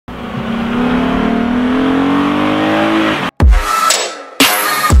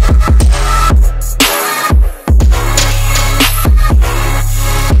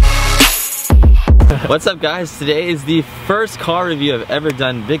What's up, guys? Today is the first car review I've ever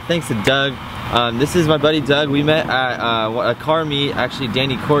done. Big thanks to Doug. This is my buddy Doug. We met at a car meet. Actually,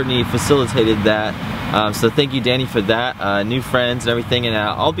 Danny Courtney facilitated that. So thank you, Danny, for that. New friends and everything. And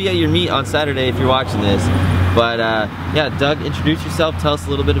I'll be at your meet on Saturday if you're watching this. But yeah, Doug, introduce yourself. Tell us a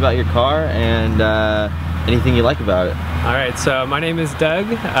little bit about your car and anything you like about it. All right, so my name is Doug.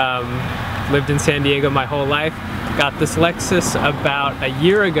 Lived in San Diego my whole life. Got this Lexus about a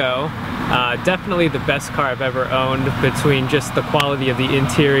year ago. Definitely the best car I've ever owned, between just the quality of the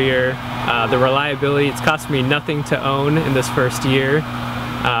interior, the reliability. It's cost me nothing to own in this first year.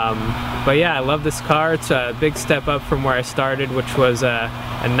 But yeah, I love this car. It's a big step up from where I started, which was a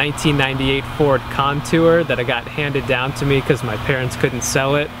 1998 Ford Contour that I got handed down to me because my parents couldn't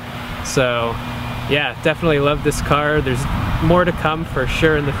sell it. So yeah, definitely love this car. There's more to come for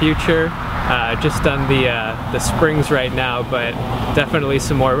sure in the future. Just done the springs right now, but definitely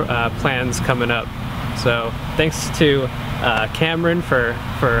some more plans coming up. So thanks to Cameron for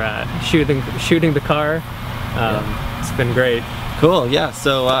shooting the car. It's been great. Cool, yeah,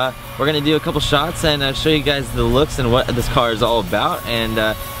 so we're gonna do a couple shots and show you guys the looks and what this car is all about. And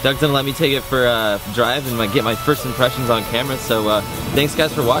Doug's gonna let me take it for a drive and get my first impressions on camera. So thanks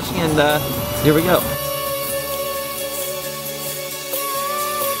guys for watching, and here we go.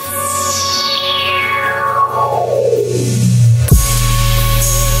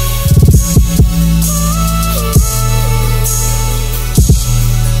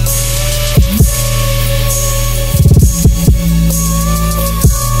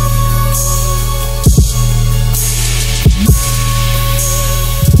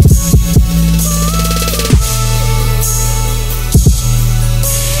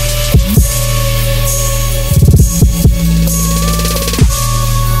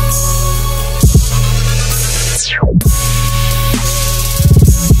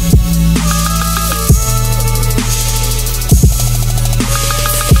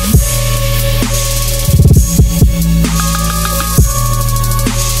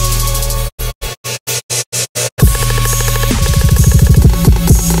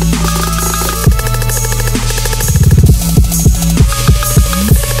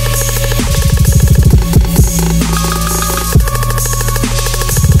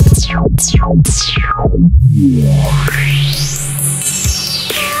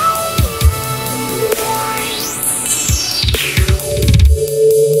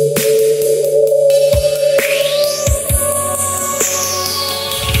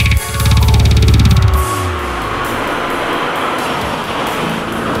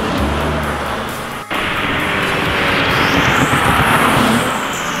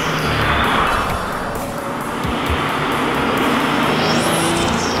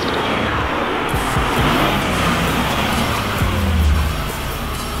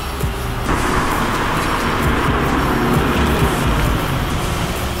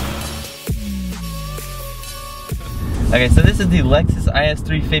 Okay, so this is the Lexus IS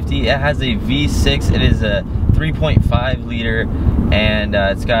 350. It has a V6. It is a 3.5 liter, and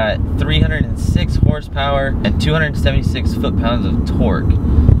it's got 306 horsepower and 276 foot-pounds of torque.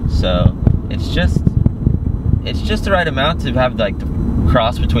 So it's just the right amount to have like the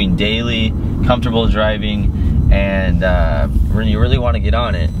cross between daily, comfortable driving, and when you really want to get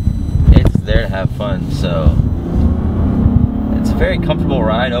on it, it's there to have fun. So it's a very comfortable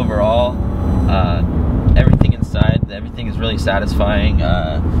ride overall. Everything inside, everything is really satisfying.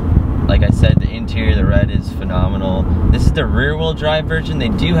 Like I said, the interior, the red is phenomenal. This is the rear-wheel drive version. They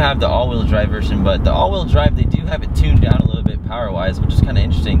do have the all-wheel drive version, but the all-wheel drive, they do have it tuned down a little bit power-wise, which is kind of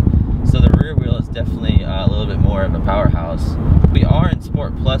interesting. So the rear wheel is definitely a little bit more of a powerhouse. We are in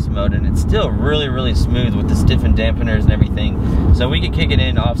Sport Plus mode, and it's still really, really smooth with the stiffened dampeners and everything. So we could kick it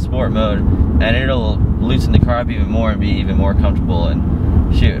in off Sport mode, and it'll loosen the car up even more and be even more comfortable. And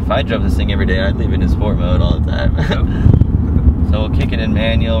shoot, if I drove this thing every day, I'd leave it in sport mode all the time. So we'll kick it in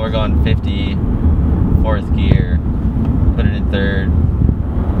manual. We're going 50, fourth gear, put it in third.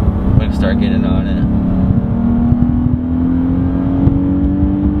 We can start getting on it.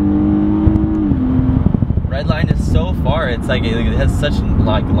 Red line is so far. It's like it has such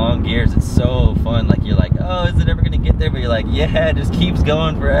like long gears. It's so fun. Like you're like, oh, is it ever gonna get there? But you're like, yeah, it just keeps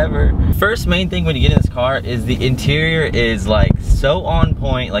going forever. First main thing when you get in this car is the interior is like so on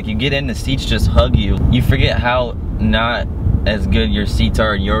point. Like you get in, the seats just hug you. You forget how not as good your seats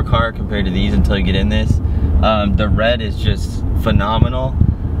are in your car compared to these until you get in this. The red is just phenomenal.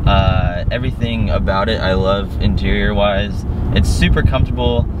 Everything about it I love interior wise. It's super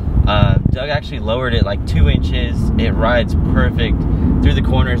comfortable. Doug actually lowered it like 2 inches. It rides perfect through the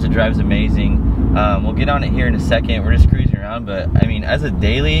corners. It drives amazing. We'll get on it here in a second. We're just cruising around around, but I mean, as a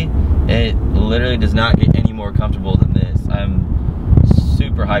daily, it literally does not get any more comfortable than this. I'm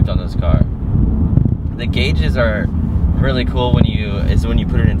super hyped on this car. The gauges are really cool when you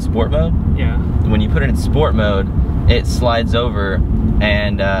put it in sport mode. Yeah. When you put it in sport mode, it slides over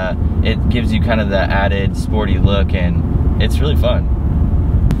and it gives you kind of the added sporty look, and it's really fun.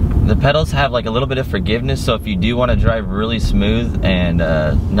 The pedals have like a little bit of forgiveness, so if you do want to drive really smooth and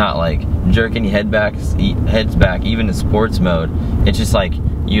not like jerk any heads back, even in sports mode, it's just like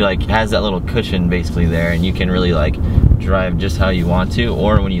you like has that little cushion basically there, and you can really like drive just how you want to,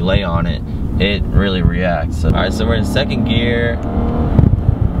 or when you lay on it, it really reacts. So, all right, so we're in second gear,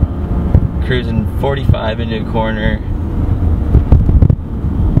 cruising 45 into a corner.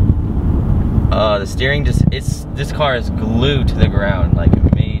 The steering this car is glued to the ground, like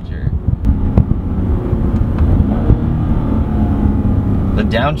major. The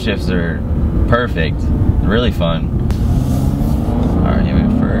downshifts are perfect, really fun. All right, here we go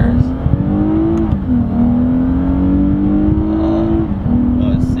first.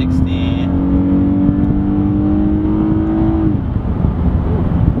 Oh, it's 60.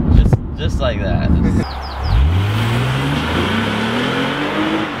 Just like that.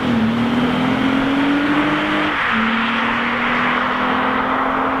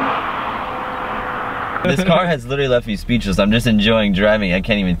 This car has literally left me speechless. I'm just enjoying driving. I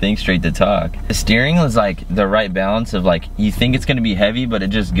can't even think straight to talk. The steering is like the right balance of like, you think it's gonna be heavy, but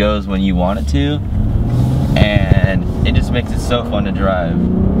it just goes when you want it to. And it just makes it so fun to drive.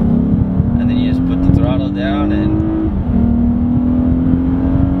 And then you just put the throttle down and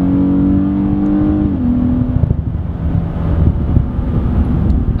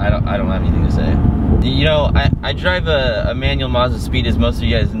I don't have anything to say. You know, I drive a manual Mazda Speed, as most of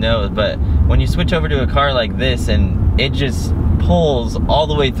you guys know, but when you switch over to a car like this and it just pulls all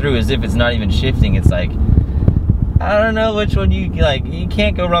the way through as if it's not even shifting, it's like, I don't know which one you like. You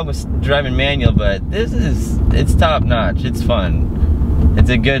can't go wrong with driving manual, but it's top notch. It's fun. It's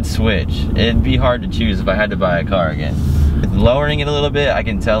a good switch. It'd be hard to choose if I had to buy a car again. With lowering it a little bit, I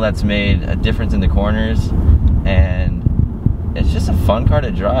can tell that's made a difference in the corners, and it's just a fun car to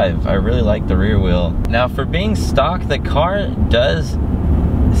drive. I really like the rear wheel. Now, for being stock, the car does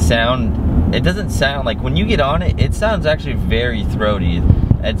sound, it doesn't sound like, when you get on it, it sounds actually very throaty.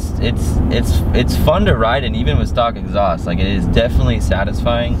 It's fun to ride in, even with stock exhaust. Like, it is definitely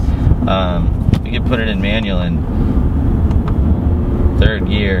satisfying. We could put it in manual in third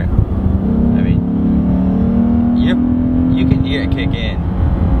gear. I mean, you can hear it kick in.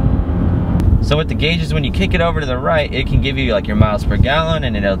 So with the gauges, when you kick it over to the right, it can give you like your miles per gallon,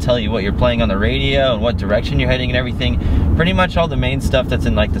 and it'll tell you what you're playing on the radio and what direction you're heading and everything. Pretty much all the main stuff that's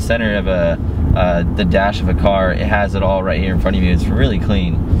in like the center of the dash of a car, it has it all right here in front of you. It's really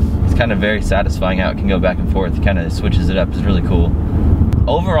clean. It's kind of very satisfying how it can go back and forth. It kind of switches it up. It's really cool.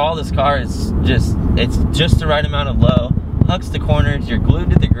 Overall, this car is it's just the right amount of low. Hucks the corners, you're glued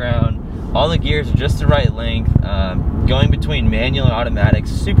to the ground. All the gears are just the right length. Going between manual and automatic,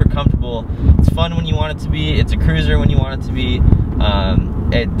 super comfortable. It's fun when you want it to be. It's a cruiser when you want it to be.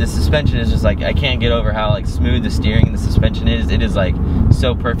 The suspension is just like, I can't get over how like smooth the steering and the suspension is. It is like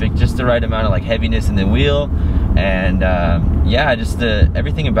so perfect, just the right amount of like heaviness in the wheel, and yeah, just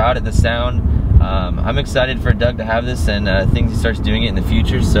everything about it, the sound. I'm excited for Doug to have this and things he starts doing it in the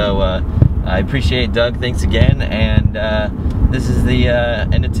future. So I appreciate Doug. Thanks again, and this is the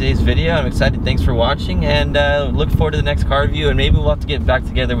end of today's video. I'm excited. Thanks for watching, and look forward to the next car review, and maybe we'll have to get back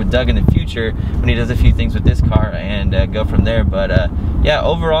together with Doug in the future when he does a few things with this car and go from there. But yeah,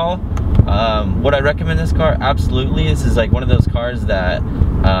 overall, would I recommend this car? Absolutely. This is like one of those cars that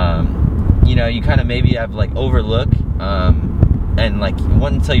you know, you kind of maybe have like overlook, and like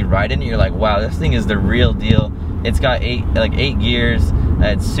until you ride in it, you're like, wow, this thing is the real deal. It's got eight gears.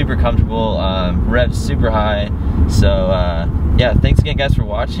 It's super comfortable, revs super high. So yeah, thanks again guys for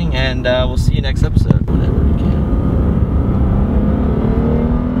watching, and we'll see you next episode whenever we can.